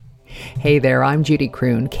Hey there, I'm Judy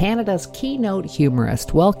Croon, Canada's keynote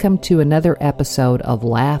humorist. Welcome to another episode of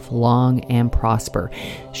Laugh Long and Prosper.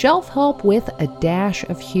 Self-help with a dash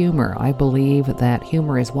of humor. I believe that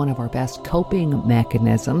humor is one of our best coping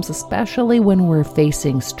mechanisms, especially when we're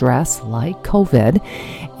facing stress like COVID.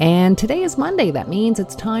 And today is Monday. That means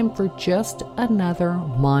it's time for just another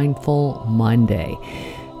Mindful Monday.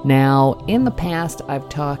 Now, in the past, I've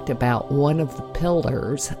talked about one of the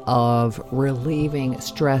pillars of relieving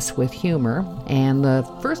stress with humor. And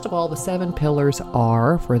first of all, the 7 pillars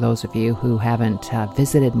are, for those of you who haven't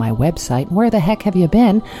visited my website, where the heck have you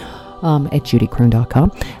been? At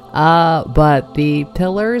judycroon.com. But the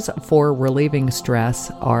pillars for relieving stress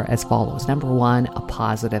are as follows. Number 1, a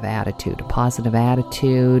positive attitude. A positive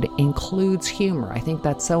attitude includes humor. I think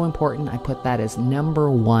that's so important. I put that as number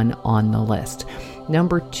 1 on the list.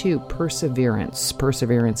 Number 2, perseverance.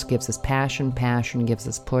 Perseverance gives us passion. Passion gives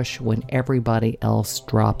us push when everybody else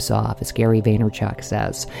drops off, as Gary Vaynerchuk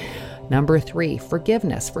says. Number 3,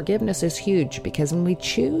 forgiveness. Forgiveness is huge because when we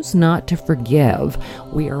choose not to forgive,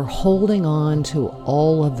 we are holding on to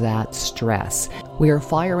all of that stress. We are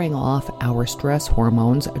firing off our stress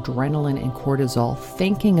hormones, adrenaline and cortisol,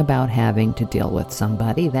 thinking about having to deal with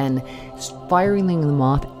somebody, then firing them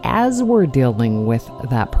off as we're dealing with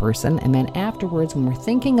that person, and then afterwards, when we're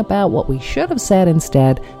thinking about what we should have said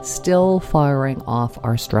instead, still firing off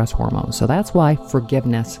our stress hormones. So that's why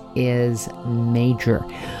forgiveness is major.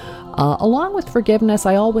 Along with forgiveness,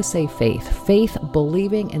 I always say faith. Faith,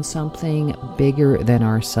 believing in something bigger than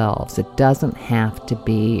ourselves. It doesn't have to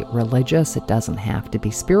be religious. It doesn't have to be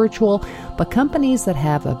spiritual. But companies that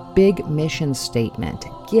have a big mission statement,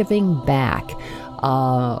 giving back.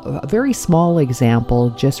 A very small example,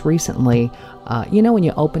 just recently, when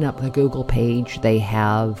you open up the Google page, they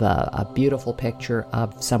have a beautiful picture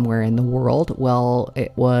of somewhere in the world. Well,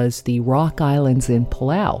 it was the Rock Islands in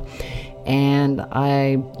Palau. And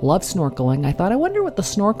I love snorkeling. I thought, I wonder what the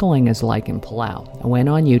snorkeling is like in Palau. I went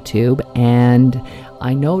on YouTube and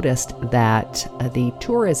I noticed that the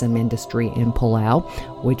tourism industry in Palau,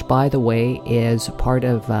 which by the way is part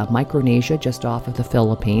of Micronesia, just off of the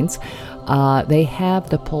Philippines, they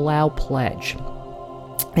have the Palau Pledge.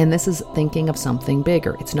 And this is thinking of something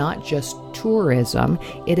bigger. It's not just tourism.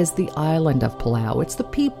 It is the island of Palau. It's the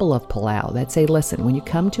people of Palau that say, listen, when you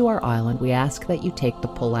come to our island, we ask that you take the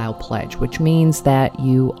Palau Pledge, which means that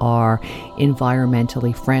you are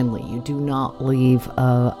environmentally friendly. You do not leave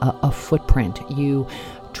a footprint. You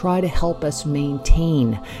try to help us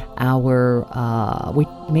maintain our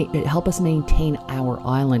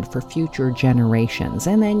island for future generations.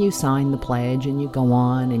 And then you sign the pledge and you go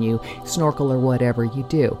on and you snorkel or whatever you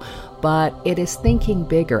do. But it is thinking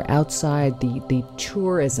bigger outside the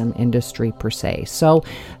tourism industry per se. So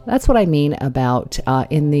that's what I mean about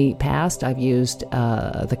in the past, I've used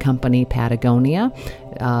the company Patagonia.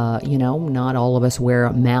 Not all of us wear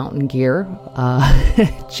mountain gear,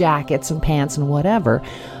 jackets and pants and whatever.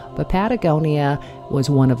 But Patagonia was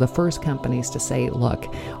one of the first companies to say,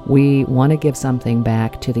 look, we want to give something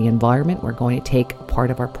back to the environment. We're going to take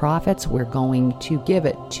part of our profits. We're going to give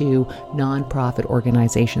it to nonprofit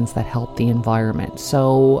organizations that help the environment.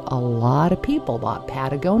 So a lot of people bought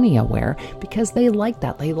Patagonia wear because they like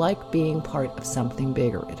that. They like being part of something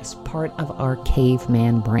bigger. It is part of our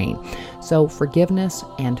caveman brain. So forgiveness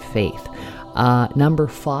and faith. Number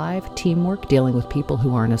 5, teamwork, dealing with people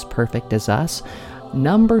who aren't as perfect as us.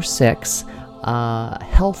 Number 6,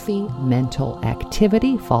 healthy mental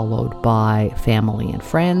activity, followed by family and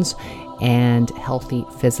friends, and healthy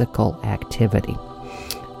physical activity.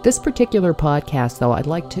 This particular podcast, though, I'd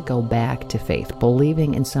like to go back to faith,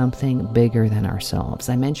 believing in something bigger than ourselves.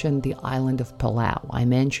 I mentioned the island of Palau. I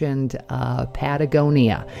mentioned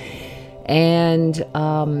Patagonia. And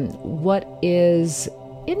what is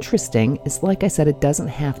interesting is, like I said, it doesn't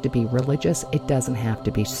have to be religious. It doesn't have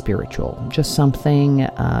to be spiritual. Just something,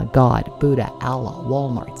 God, Buddha, Allah,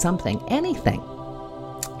 Walmart, something, anything.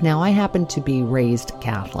 Now, I happen to be raised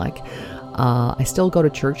Catholic. I still go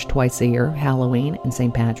to church twice a year, Halloween and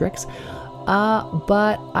St. Patrick's.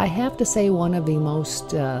 But I have to say one of the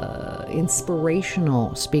most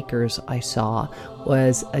inspirational speakers I saw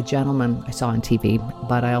was a gentleman I saw on TV,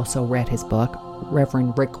 but I also read his book,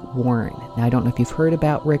 Reverend Rick Warren. Now, I don't know if you've heard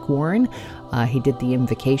about Rick Warren. He did the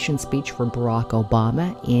invocation speech for Barack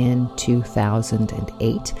Obama in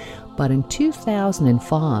 2008. But in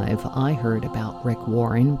 2005, I heard about Rick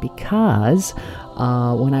Warren because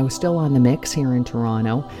when I was still on the mix here in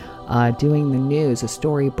Toronto, doing the news, a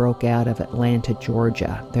story broke out of Atlanta,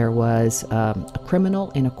 Georgia. There was a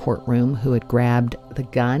criminal in a courtroom who had grabbed the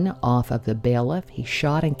gun off of the bailiff. He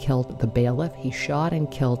shot and killed the bailiff. He shot and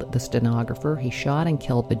killed the stenographer. He shot and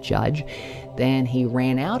killed the judge. Then he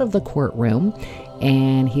ran out of the courtroom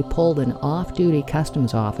and he pulled an off-duty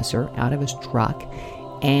customs officer out of his truck.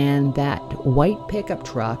 And that white pickup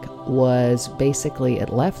truck was basically,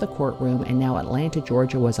 it left the courtroom, and now Atlanta,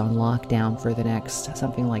 Georgia was on lockdown for the next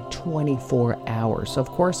something like 24 hours. So, of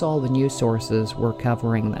course, all the news sources were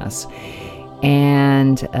covering this.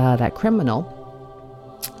 And that criminal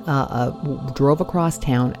drove across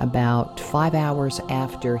town about 5 hours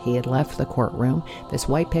after he had left the courtroom. This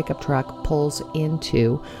white pickup truck pulls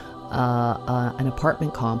into an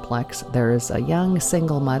apartment complex. There's a young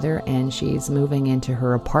single mother, and she's moving into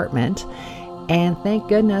her apartment. And thank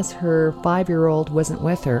goodness her 5-year-old wasn't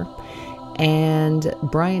with her. And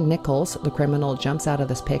Brian Nichols, the criminal, jumps out of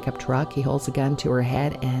this pickup truck. He holds a gun to her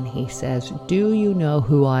head, and he says, "Do you know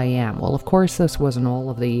who I am?" Well, of course, this wasn't all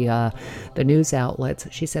of the news outlets.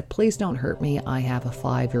 She said, "Please don't hurt me. I have a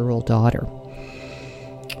 5-year-old daughter."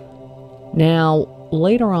 Now,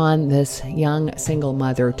 later on, this young single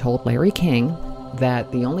mother told Larry King that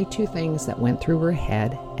the only two things that went through her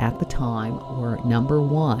head at the time were, number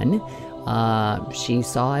one, she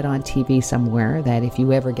saw it on TV somewhere that if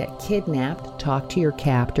you ever get kidnapped, talk to your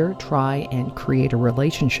captor, try and create a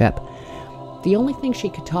relationship. The only thing she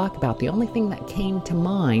could talk about, the only thing that came to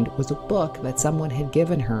mind, was a book that someone had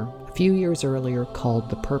given her a few years earlier called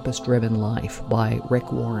The Purpose-Driven Life by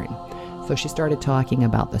Rick Warren. So she started talking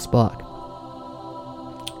about this book.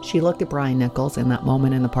 She looked at Brian Nichols in that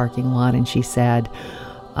moment in the parking lot, and she said,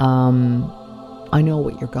 "I know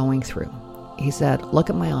what you're going through." He said, "Look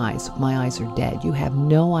at my eyes. My eyes are dead. You have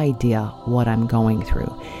no idea what I'm going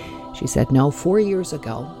through." She said, "No, 4 years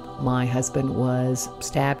ago, my husband was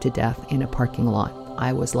stabbed to death in a parking lot.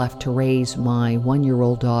 I was left to raise my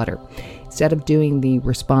 1-year-old daughter. Instead of doing the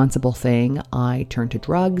responsible thing, I turned to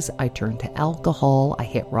drugs. I turned to alcohol. I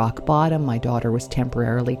hit rock bottom. My daughter was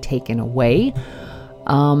temporarily taken away.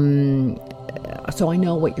 So I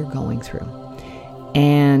know what you're going through."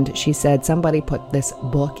 And she said, "Somebody put this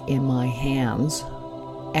book in my hands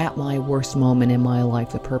at my worst moment in my life,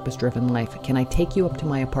 The Purpose-Driven Life. Can I take you up to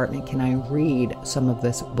my apartment? Can I read some of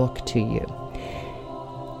this book to you?"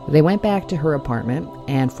 They went back to her apartment,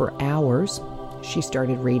 and for hours, she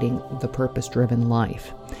started reading The Purpose-Driven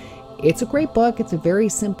Life. It's a great book. It's a very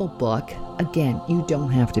simple book. Again, you don't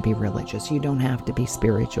have to be religious. You don't have to be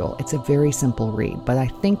spiritual. It's a very simple read. But I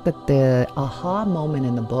think that the aha moment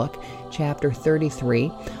in the book, chapter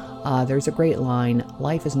 33, there's a great line: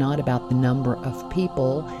 "Life is not about the number of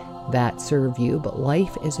people that serve you, but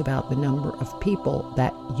life is about the number of people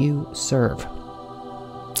that you serve."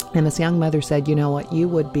 And this young mother said, "You know what? You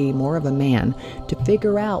would be more of a man to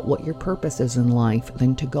figure out what your purpose is in life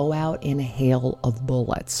than to go out in a hail of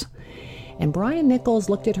bullets." And Brian Nichols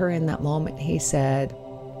looked at her in that moment. He said,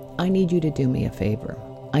 "I need you to do me a favor.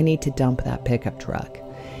 I need to dump that pickup truck.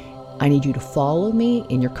 I need you to follow me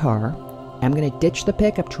in your car. I'm going to ditch the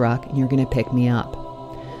pickup truck, and you're going to pick me up."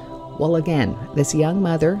 Well, again, this young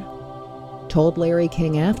mother told Larry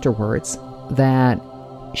King afterwards that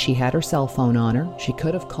she had her cell phone on her. She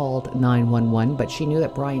could have called 911, but she knew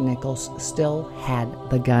that Brian Nichols still had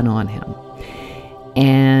the gun on him.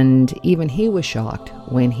 And even he was shocked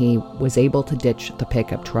when he was able to ditch the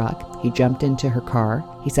pickup truck. He jumped into her car.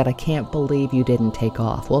 He said, "I can't believe you didn't take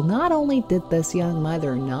off." Well, not only did this young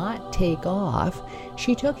mother not take off,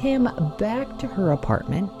 she took him back to her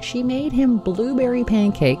apartment. She made him blueberry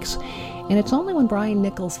pancakes. And it's only when Brian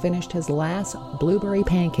Nichols finished his last blueberry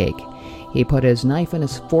pancake, he put his knife and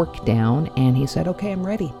his fork down, and he said, "Okay, I'm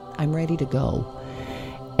ready. I'm ready to go."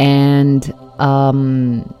 And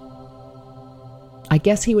I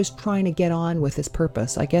guess he was trying to get on with his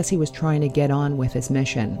purpose. I guess he was trying to get on with his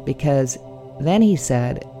mission, because then he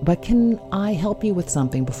said, "But can I help you with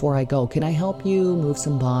something before I go? Can I help you move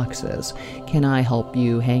some boxes? Can I help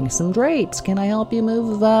you hang some drapes? Can I help you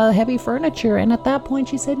move heavy furniture?" And at that point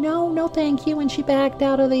she said, no, thank you. And she backed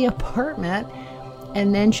out of the apartment.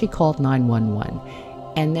 And then she called 911.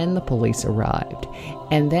 And then the police arrived.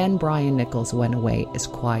 And then Brian Nichols went away as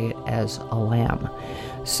quiet as a lamb.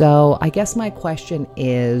 So I guess my question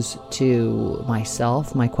is to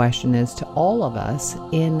myself, my question is to all of us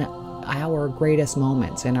in our greatest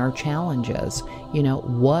moments, in our challenges,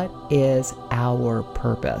 what is our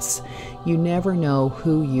purpose? You never know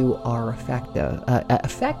who you are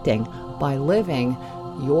affecting by living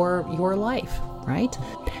your life. right?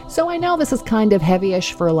 So I know this is kind of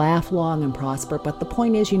heavyish for Laugh Long and Prosper, but the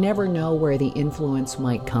point is you never know where the influence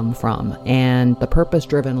might come from. And The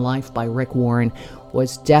Purpose-Driven Life by Rick Warren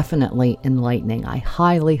was definitely enlightening. I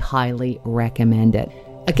highly, highly recommend it.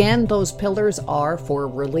 Again, those pillars are for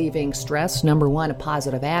relieving stress. Number 1, a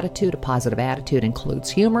positive attitude. A positive attitude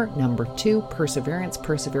includes humor. Number 2, perseverance.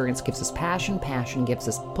 Perseverance gives us passion. Passion gives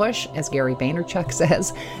us push, as Gary Vaynerchuk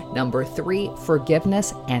says. Number 3,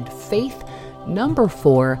 forgiveness and faith. Number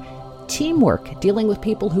 4, teamwork. Dealing with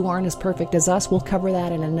people who aren't as perfect as us. We'll cover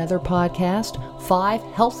that in another podcast. 5,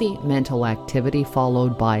 healthy mental activity,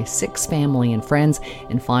 followed by 6, family and friends.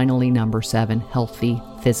 And finally, number 7, healthy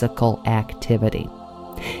physical activity.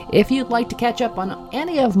 If you'd like to catch up on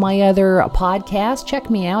any of my other podcasts,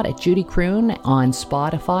 check me out at Judy Croon on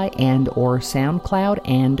Spotify and or SoundCloud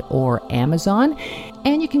and or Amazon.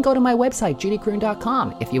 And you can go to my website,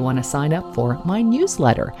 judycroon.com, if you want to sign up for my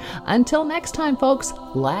newsletter. Until next time, folks,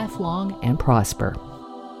 laugh long and prosper.